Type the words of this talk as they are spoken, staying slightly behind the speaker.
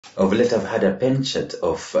Of late, I've had a penchant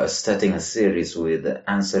of starting a series with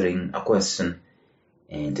answering a question,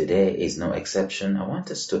 and today is no exception. I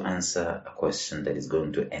want us to answer a question that is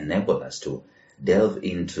going to enable us to delve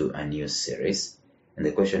into a new series. And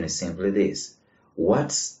the question is simply this: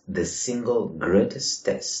 what's the single greatest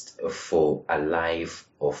test for a life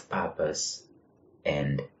of purpose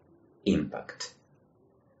and impact?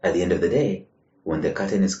 At the end of the day, when the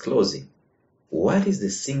curtain is closing, what is the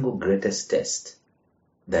single greatest test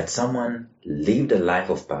that someone lived a life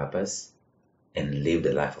of purpose and lived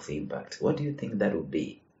a life of impact? What do you think that would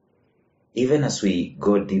be? Even as we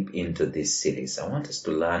go deep into this series, I want us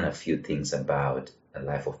to learn a few things about a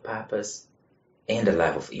life of purpose and a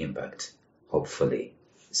life of impact. Hopefully,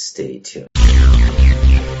 stay tuned.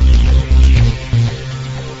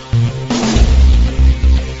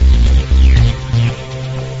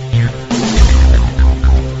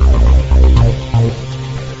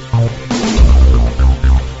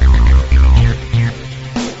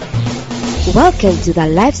 Welcome to the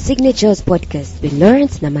Life Signatures podcast with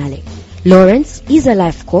Lawrence Namale. Lawrence is a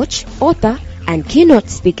life coach, author, and keynote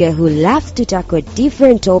speaker who loves to tackle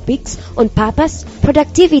different topics on purpose,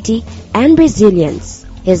 productivity, and resilience.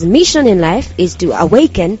 His mission in life is to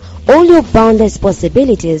awaken all your boundless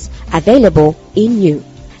possibilities available in you.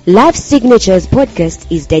 Life Signatures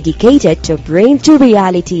podcast is dedicated to bring to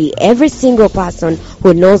reality every single person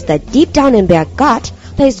who knows that deep down in their gut,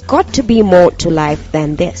 there's got to be more to life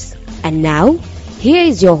than this. And now, here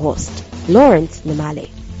is your host, Lawrence Namale.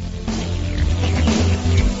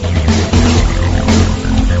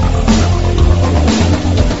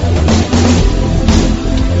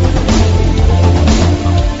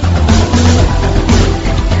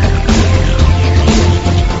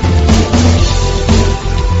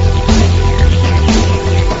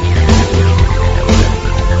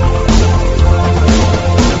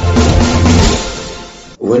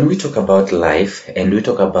 When we talk about life and we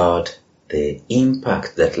talk about the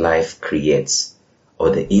impact that life creates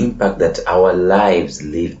or the impact that our lives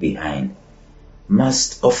leave behind,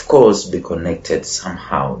 must of course be connected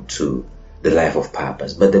somehow to the life of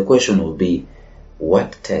purpose. But the question will be,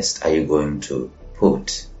 what test are you going to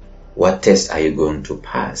put? What test are you going to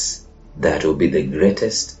pass? That will be the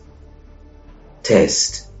greatest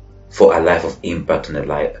test for a life of impact and a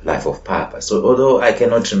life of purpose. So although I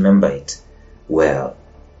cannot remember it well,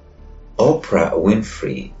 Oprah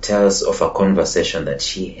Winfrey tells of a conversation that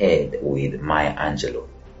she had with Maya Angelou.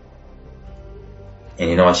 And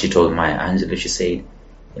you know what she told Maya Angelou? She said,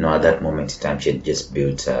 at that moment in time, she had just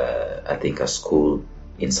built, a school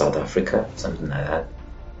in South Africa, something like that.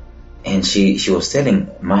 And she was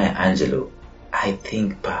telling Maya Angelou, I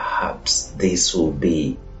think perhaps this will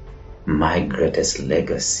be my greatest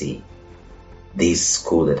legacy, this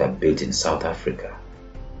school that I built in South Africa.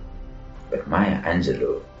 But Maya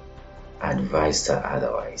Angelou advised her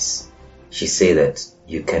otherwise. She said that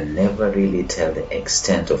you can never really tell the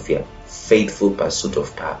extent of your faithful pursuit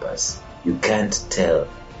of purpose. You can't tell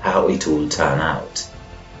how it will turn out.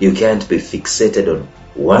 You can't be fixated on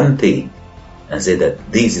one thing and say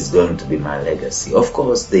that this is going to be my legacy. Of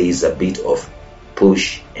course, there is a bit of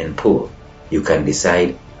push and pull. You can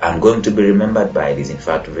decide, I'm going to be remembered by this. In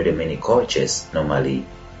fact, very many coaches normally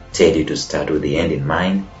tell you to start with the end in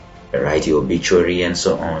mind, write your obituary and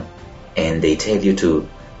so on. And they tell you to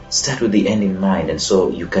start with the end in mind. And so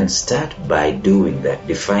you can start by doing that,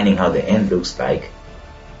 defining how the end looks like,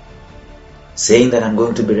 saying that I'm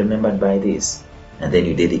going to be remembered by this, and then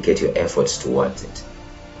you dedicate your efforts towards it.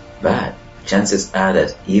 But chances are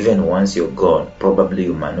that even once you're gone, probably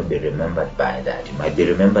you might not be remembered by that. You might be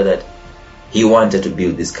remembered that he wanted to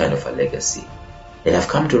build this kind of a legacy. And I've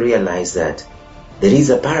come to realize that there is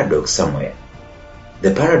a paradox somewhere.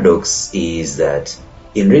 The paradox is that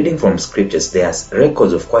in reading from scriptures, there's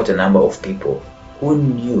records of quite a number of people who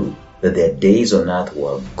knew that their days on earth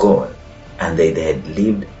were gone and they had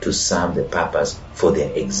lived to serve the purpose for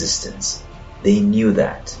their existence. They knew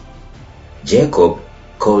that. Jacob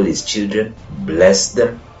called his children, blessed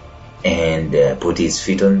them, and put his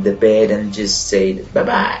feet on the bed and just said,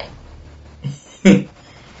 bye-bye. And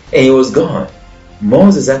he was gone.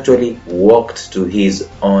 Moses actually walked to his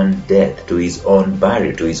own death, to his own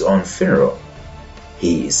burial, to his own funeral.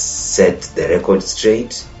 He set the record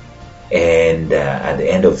straight, and at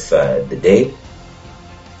the end of the day,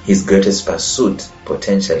 his greatest pursuit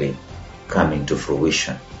potentially coming to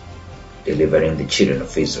fruition, delivering the children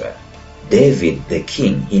of Israel. David, the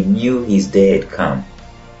king, he knew his day had come,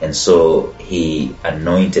 and so he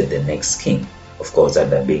anointed the next king, of course,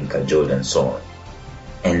 under being cajoled and so on.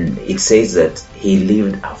 And it says that he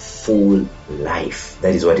lived a full life.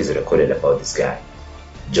 That is what is recorded about this guy.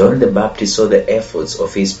 John the Baptist saw the efforts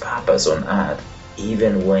of his purpose on earth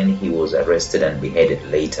even when he was arrested and beheaded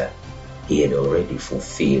later. He had already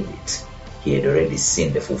fulfilled it. He had already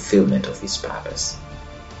seen the fulfillment of his purpose.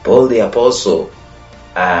 Paul the Apostle,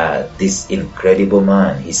 this incredible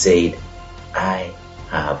man, he said, I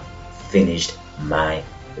have finished my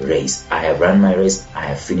race. I have run my race. I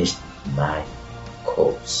have finished my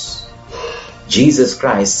course. Jesus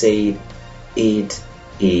Christ said, it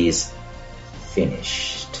is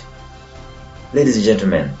finished. Ladies and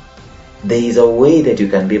gentlemen, there is a way that you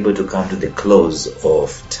can be able to come to the close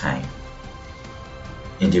of time.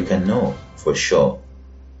 And you can know for sure,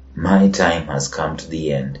 my time has come to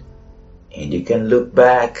the end. And you can look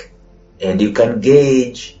back and you can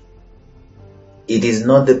gauge. It is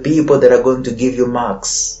not the people that are going to give you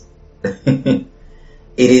marks. It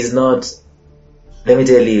is not, let me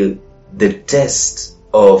tell you, the test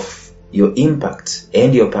of your impact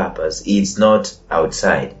and your purpose. It's not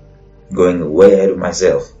outside. Going way ahead of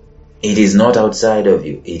myself. It is not outside of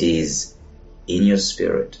you. It is in your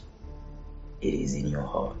spirit. It is in your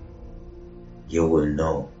heart. You will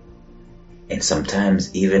know. And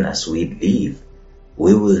sometimes even as we live,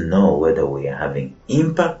 we will know whether we are having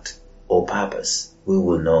impact or purpose. We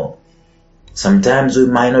will know. Sometimes we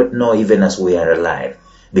might not know even as we are alive,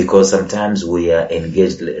 because sometimes we are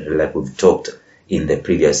engaged, like we've talked in the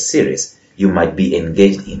previous series. You might be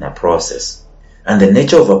engaged in a process. And the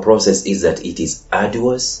nature of a process is that it is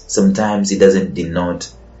arduous. Sometimes it doesn't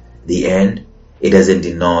denote the end. It doesn't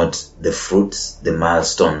denote the fruits, the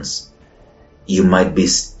milestones. You might be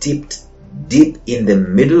steeped deep in the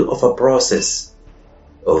middle of a process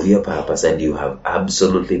of your purpose and you have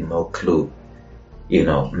absolutely no clue.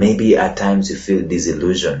 Maybe at times you feel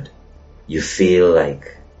disillusioned. You feel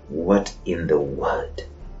like, what in the world?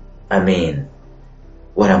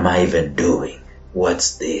 What am I even doing?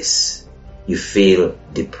 What's this? You feel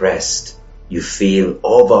depressed. You feel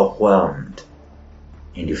overwhelmed.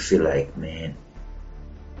 And you feel like, man,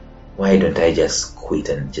 why don't I just quit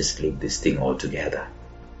and just leave this thing altogether?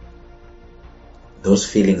 Those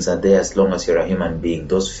feelings are there as long as you're a human being.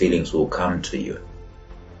 Those feelings will come to you.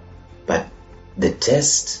 But the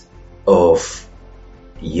test of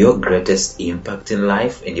your greatest impact in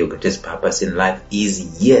life and your greatest purpose in life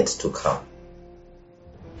is yet to come.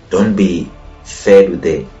 Don't be fed with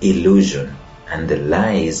the illusion and the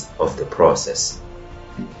lies of the process.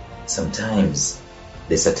 Sometimes,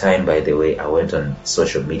 there's a time, by the way, I went on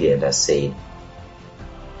social media and I said,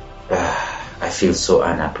 I feel so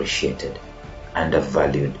unappreciated,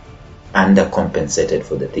 undervalued, undercompensated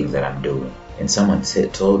for the things that I'm doing. And someone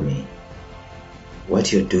told me,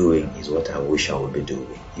 what you're doing is what I wish I would be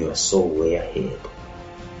doing. You are so way ahead.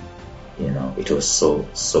 It was so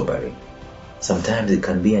sobering. Sometimes it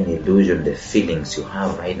can be an illusion, the feelings you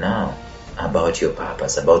have right now about your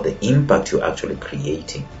purpose, about the impact you're actually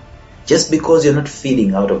creating. Just because you're not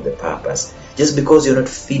feeding out of the purpose, just because you're not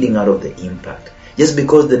feeding out of the impact, just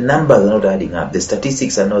because the numbers are not adding up, the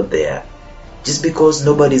statistics are not there, just because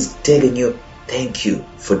nobody's telling you, thank you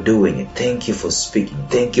for doing it, thank you for speaking,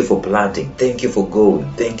 thank you for planting, thank you for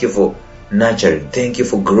going, thank you for nurturing, thank you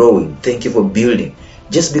for growing, thank you for building,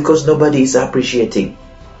 just because nobody is appreciating,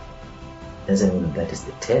 doesn't mean that is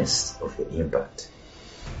the test of your impact.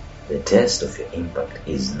 The test of your impact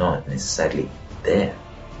is not necessarily there.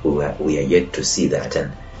 We are yet to see that.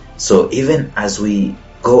 And so even as we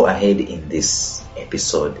go ahead in this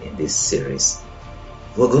episode, in this series,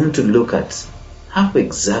 we're going to look at how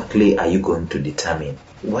exactly are you going to determine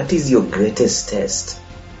what is your greatest test,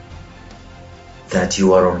 that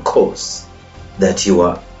you are on course, that you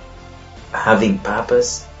are having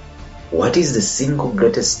purpose. What is the single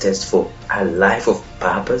greatest test for a life of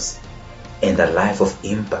purpose and a life of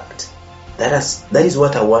impact? That is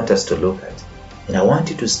what I want us to look at. And I want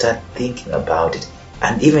you to start thinking about it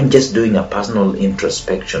and even just doing a personal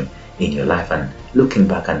introspection in your life and looking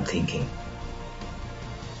back and thinking,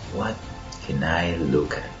 what can I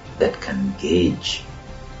look at that can gauge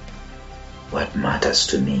what matters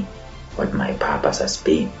to me, what my purpose has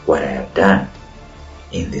been, what I have done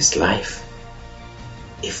in this life?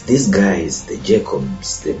 If these guys, the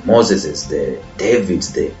Jacobs, the Moseses, the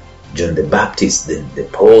Davids, the John the Baptist, the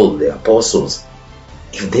Paul, the apostles,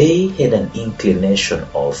 if they had an inclination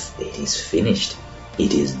of it is finished,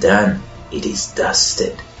 it is done, it is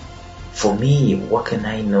dusted, for me, what can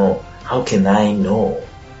I know? How can I know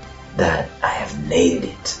that I have nailed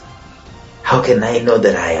it? How can I know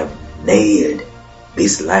that I have nailed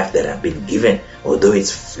this life that I've been given? Although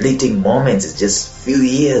it's fleeting moments, it's just few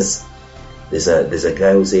years. There's a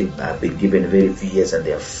guy who said, I've been given very few years and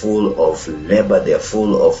they're full of labor, they're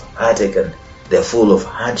full of heartache, and they're full of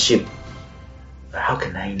hardship. How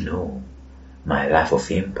can I know my life of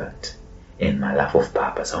impact and my life of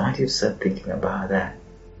purpose? I want you to start thinking about that,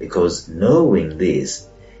 because knowing this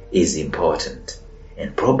is important,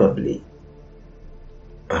 and probably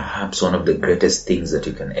perhaps one of the greatest things that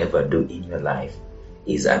you can ever do in your life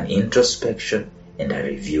is an introspection and a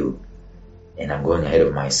review. And I'm going ahead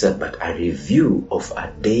of myself, but a review of on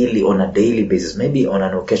a daily basis, maybe on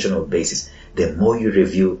an occasional basis. The more you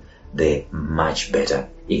review, the much better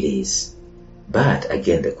it is. But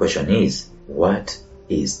again, the question is, what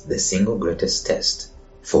is the single greatest test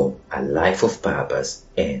for a life of purpose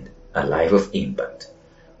and a life of impact?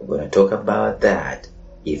 We're going to talk about that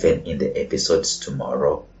even in the episodes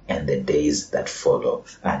tomorrow and the days that follow.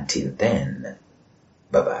 Until then,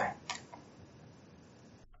 bye-bye.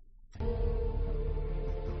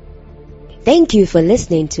 Thank you for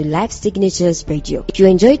listening to Life Signatures Radio. If you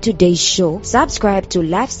enjoyed today's show, subscribe to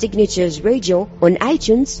Life Signatures Radio on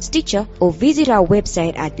iTunes, Stitcher, or visit our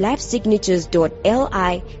website at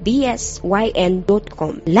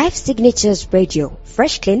lifesignatures.libsyn.com. Life Signatures Radio,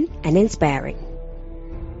 fresh, clean, and inspiring.